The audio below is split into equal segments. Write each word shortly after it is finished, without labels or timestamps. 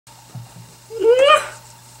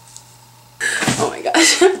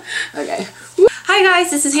gosh. Okay. Hi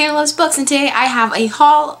guys, this is Hannah Loves Books, and today I have a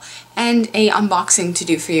haul and a unboxing to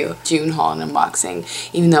do for you. June haul and unboxing,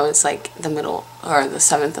 even though it's like the middle or the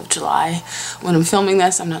 7th of July when I'm filming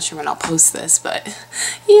this. I'm not sure when I'll post this, but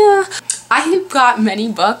yeah. I have got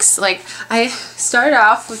many books. Like, I started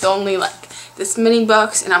off with only like this many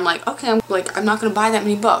books, and I'm like, okay, I'm not gonna buy that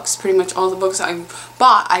many books. Pretty much all the books I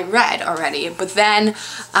bought I read already, but then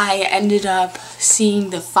I ended up seeing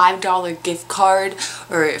the $5 gift card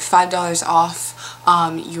or $5 off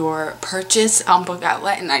your purchase on Book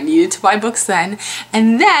Outlet, and I needed to buy books then.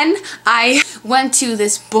 And then I went to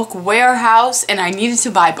this book warehouse and I needed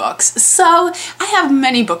to buy books. So I have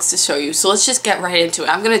many books to show you, so let's just get right into it.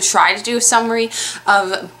 I'm gonna try to do a summary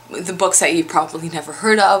of the books that you've probably never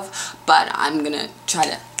heard of, but I'm gonna try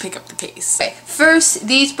to pick up the pace. Okay, first,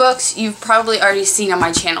 these books you've probably already seen on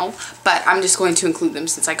my channel, but I'm just going to include them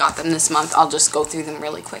since I got them this month. I'll just go through them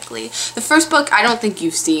really quickly. The first book I don't think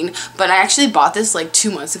you've seen, but I actually bought this like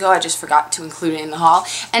 2 months ago. I just forgot to include it in the haul,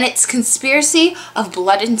 and it's Conspiracy of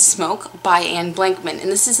Blood and Smoke by Anne Blankman,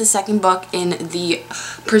 and this is the second book in the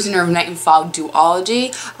Prisoner of Night and Fog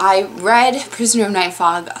duology. I read Prisoner of Night and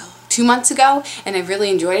Fog 2 months ago and I really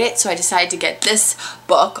enjoyed it, so I decided to get this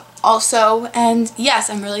book also, and yes,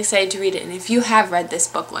 I'm really excited to read it. And if you have read this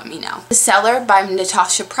book, let me know. The Cellar by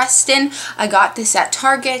Natasha Preston. I got this at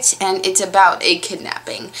Target, and it's about a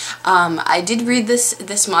kidnapping. I did read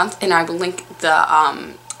this month, and I will link the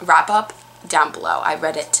wrap-up down below. I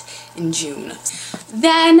read it in June.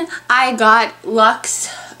 Then I got Lux.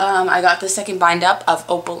 I got the second bind-up of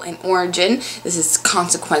Opal and Origin. This is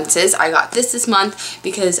Consequences. I got this month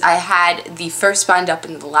because I had the first bind-up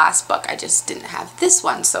in the last book. I just didn't have this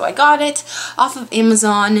one, so I got it off of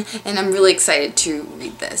Amazon, and I'm really excited to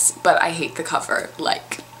read this, but I hate the cover.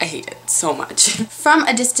 Like, I hate it so much. From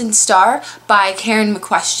a Distant Star by Karen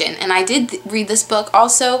McQuestion, and I did read this book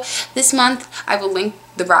also this month. I will link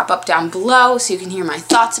the wrap-up down below so you can hear my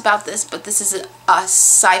thoughts about this, but this is a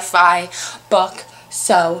sci-fi book.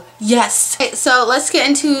 So, yes. Okay, so let's get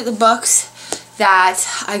into the books that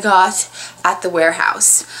I got at the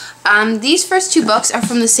warehouse. These first two books are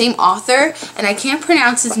from the same author, and I can't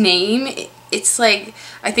pronounce his name. It's like,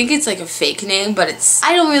 I think it's like a fake name, but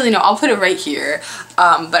I don't really know. I'll put it right here.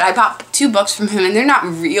 But I bought 2 books from him, and they're not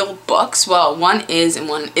real books. Well, one is and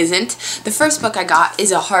one isn't. The first book I got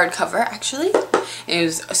is a hardcover, actually. It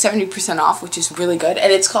was 70% off, which is really good,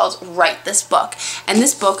 and it's called Write This Book. And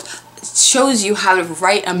this book shows you how to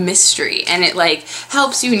write a mystery, and it like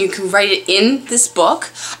helps you, and you can write it in this book.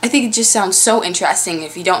 I think it just sounds so interesting.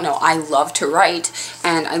 If you don't know, I love to write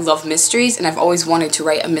and I love mysteries, and I've always wanted to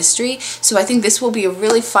write a mystery, so I think this will be a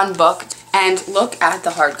really fun book. And look at the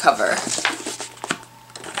hardcover.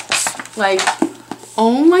 Like,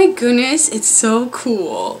 oh my goodness, it's so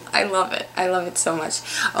cool. I love it. I love it so much.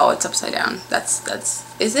 Oh, it's upside down.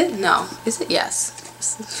 Is it? No. Is it? Yes.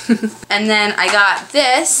 And then I got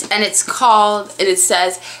this, and it's called, and it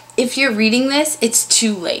says, If You're Reading This, It's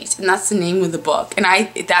Too Late, and that's the name of the book. And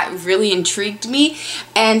that really intrigued me,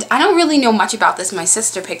 and I don't really know much about this. My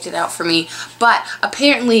sister picked it out for me, but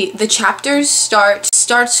apparently the chapters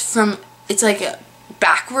starts from, it's like a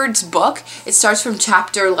backwards book. It starts from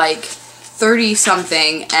chapter like 30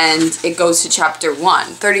 something and it goes to chapter 1,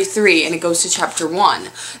 33, and it goes to chapter 1.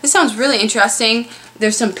 This sounds really interesting.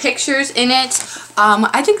 There's some pictures in it.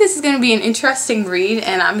 I think this is going to be an interesting read,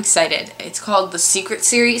 and I'm excited. It's called The Secret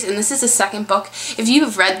Series, and this is the second book. If you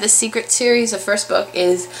have read The Secret Series, the first book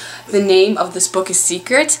is, the name of this book is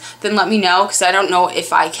Secret, then let me know, because I don't know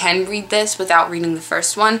if I can read this without reading the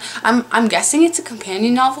first one. I'm guessing it's a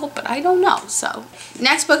companion novel, but I don't know. So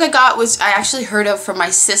next book I got was, I actually heard of from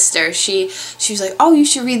my sister. She was like, oh, you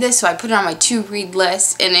should read this, so I put it on my to-read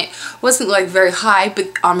list, and it wasn't like very high but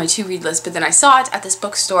on my to-read list, but then I saw it at this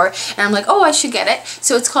bookstore, and I'm like, oh, I should get it.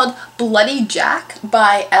 So it's called Bloody Jack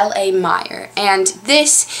by L.A. Meyer, and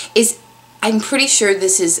this is, I'm pretty sure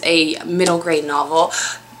this is a middle grade novel,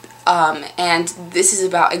 and this is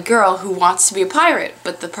about a girl who wants to be a pirate,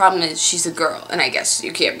 but the problem is she's a girl, and I guess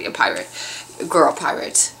you can't be a girl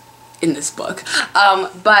pirate in this book,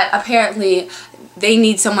 but apparently they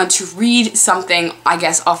need someone to read something, I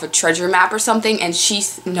guess, off a treasure map or something, and she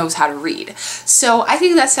knows how to read. So I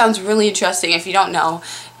think that sounds really interesting. If you don't know,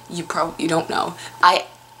 you don't know. I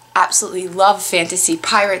absolutely love fantasy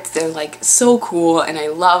pirates. They're like so cool, and I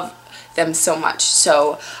love them so much.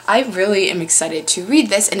 So I really am excited to read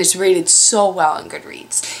this, and it's rated so well on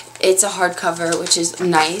Goodreads. It's a hardcover, which is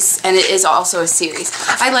nice, and it is also a series.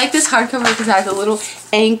 I like this hardcover because it has a little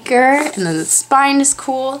anchor, and then the spine is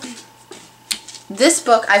cool. This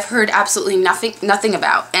book I've heard absolutely nothing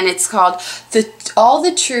about, and it's called All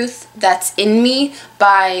the Truth That's in Me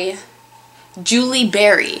by Julie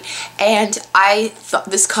Berry. And I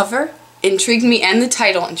thought this cover intrigued me and the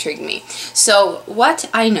title intrigued me. So what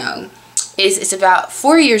I know is it's about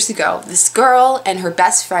 4 years ago, this girl and her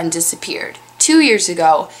best friend disappeared. 2 years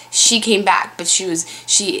ago, she came back, but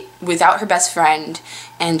she without her best friend,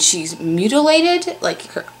 and she's mutilated. Like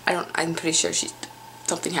I'm pretty sure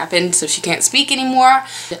something happened, so she can't speak anymore.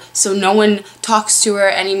 So no one talks to her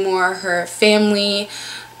anymore. Her family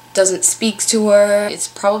doesn't speak to her. It's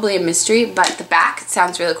probably a mystery, but the back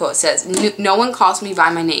sounds really cool. It says, "No one calls me by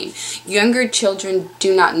my name. Younger children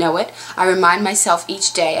do not know it. I remind myself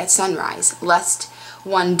each day at sunrise, lest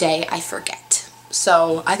one day I forget."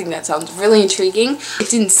 So I think that sounds really intriguing. It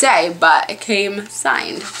didn't say, but it came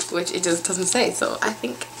signed, which it just doesn't say, so I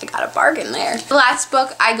think I got a bargain there. The last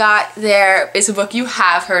book I got there is a book you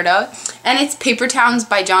have heard of, and it's Paper Towns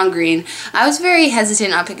by John Green. I was very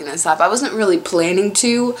hesitant on picking this up. I wasn't really planning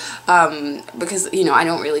to, because, you know, I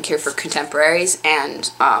don't really care for contemporaries,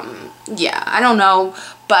 and, yeah, I don't know.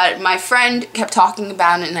 But my friend kept talking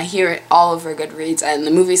about it, and I hear it all over Goodreads, and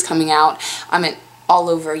the movie's coming out. I'm all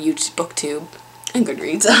over YouTube, BookTube, and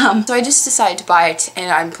Goodreads. So I just decided to buy it,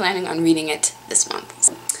 and I'm planning on reading it this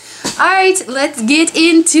month. Alright, let's get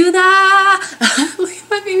into the look at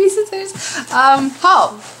my baby scissors.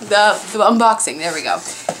 Haul. The unboxing. There we go.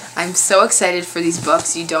 I'm so excited for these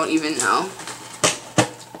books, you don't even know.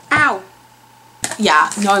 Ow. Yeah,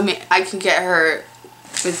 no, I can get her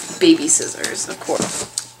with baby scissors, of course.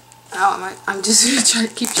 Oh, I'm just gonna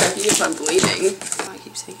keep checking if I'm bleeding. Oh, I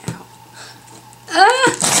keep saying ow.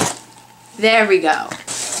 Ah! There we go.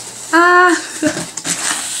 And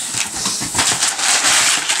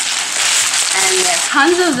there's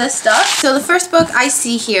tons of this stuff. So the first book I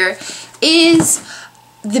see here is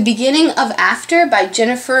The Beginning of After by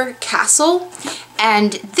Jennifer Castle.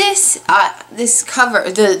 And this cover,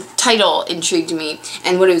 the title intrigued me,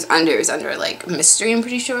 and what it was under like mystery, I'm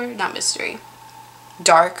pretty sure. Not mystery.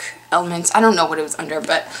 Dark elements. I don't know what it was under,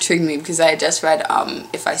 but it intrigued me because I had just read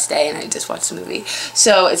If I Stay, and I just watched the movie.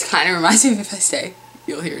 So it kind of reminds me of If I Stay.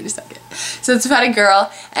 You'll hear in a second. So it's about a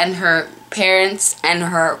girl and her parents and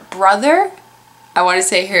her brother. I want to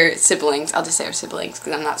say her siblings. I'll just say her siblings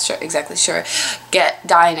because I'm not exactly sure.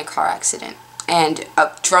 Die in a car accident. And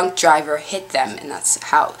a drunk driver hit them, and that's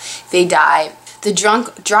how they die. The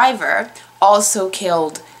drunk driver also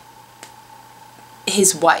killed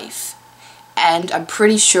his wife, and I'm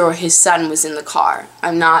pretty sure his son was in the car.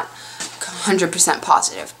 I'm not 100%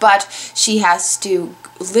 positive, but she has to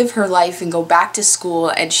live her life and go back to school,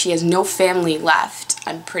 and she has no family left,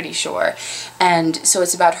 I'm pretty sure. And so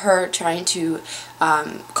it's about her trying to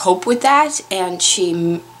cope with that, and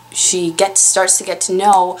she starts to get to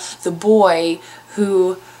know the boy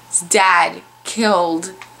whose dad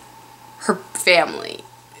killed her family,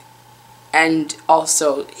 and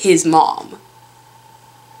also his mom.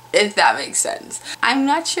 If that makes sense. I'm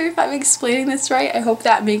not sure if I'm explaining this right. I hope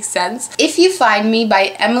that makes sense. If You Find Me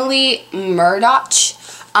by Emily Murdoch.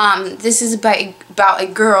 This is about a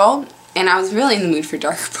girl, and I was really in the mood for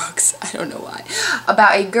darker books. I don't know why.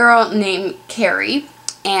 About a girl named Carrie,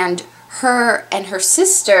 and her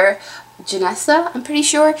sister, Janessa, I'm pretty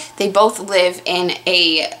sure, they both live in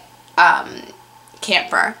a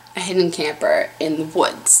camper, a hidden camper in the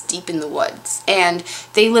woods, deep in the woods. And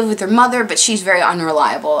they live with their mother, but she's very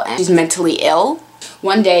unreliable and she's mentally ill.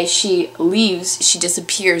 One day she leaves, she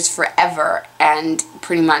disappears forever and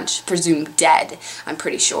pretty much presumed dead, I'm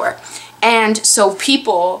pretty sure. And so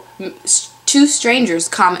two strangers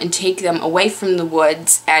come and take them away from the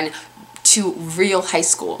woods and to real high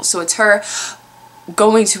school. So it's her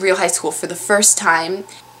going to real high school for the first time.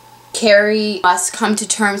 Carrie must come to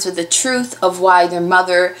terms with the truth of why their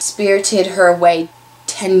mother spirited her away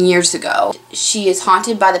 10 years ago. She is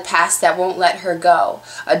haunted by the past that won't let her go,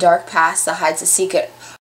 a dark past that hides a secret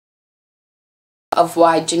of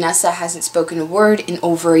why Janessa hasn't spoken a word in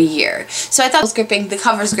over a year. So I thought it was gripping, the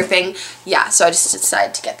cover's gripping, yeah, so I just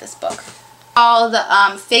decided to get this book. Called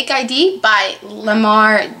Fake ID by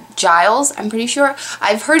Lamar Giles, I'm pretty sure.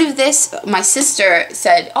 I've heard of this. My sister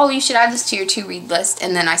said, oh, you should add this to your to-read list,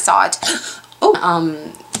 and then I saw it.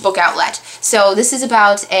 Book outlet. So this is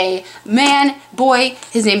about a boy,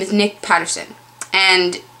 his name is Nick Patterson,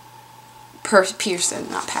 and Pearson,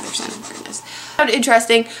 not Patterson, goodness.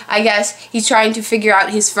 Interesting, I guess. He's trying to figure out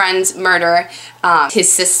his friend's murder,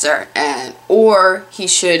 his sister, or he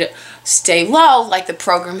should stay low like the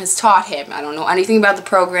program has taught him. I don't know anything about the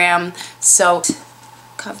program, so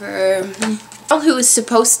cover. Who is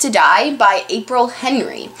Supposed to Die by April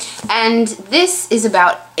Henry. And this is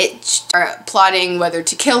about it plotting whether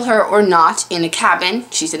to kill her or not in a cabin.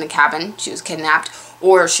 She's in a cabin, she was kidnapped,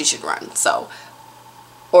 or she should run. So,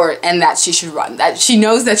 and that she should run. That she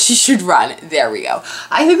knows that she should run. There we go.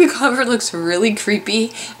 I think the cover looks really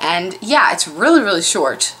creepy, and yeah, it's really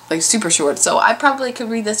short, like super short, so I probably could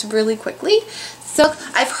read this really quickly. So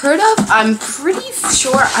I've heard of, I'm pretty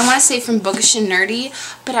sure, I want to say from Bookish and Nerdy,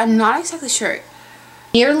 but I'm not exactly sure.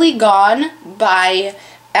 Nearly Gone by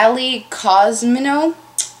Ellie Cosmino,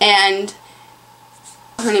 and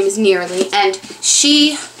her name is Nearly, and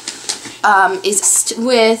she is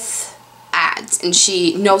with ads, and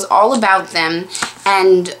she knows all about them,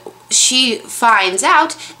 and she finds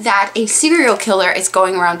out that a serial killer is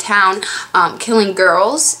going around town killing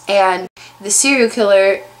girls, and the serial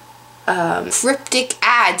killer cryptic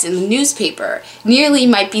ads in the newspaper. Nearly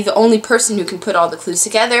might be the only person who can put all the clues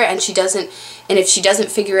together, and if she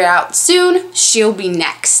doesn't figure it out soon, she'll be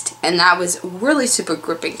next. And that was really super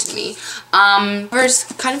gripping to me.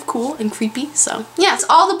 It's kind of cool and creepy, so yeah, it's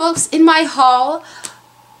all the books in my haul.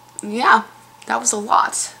 Yeah, that was a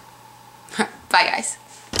lot. Bye guys.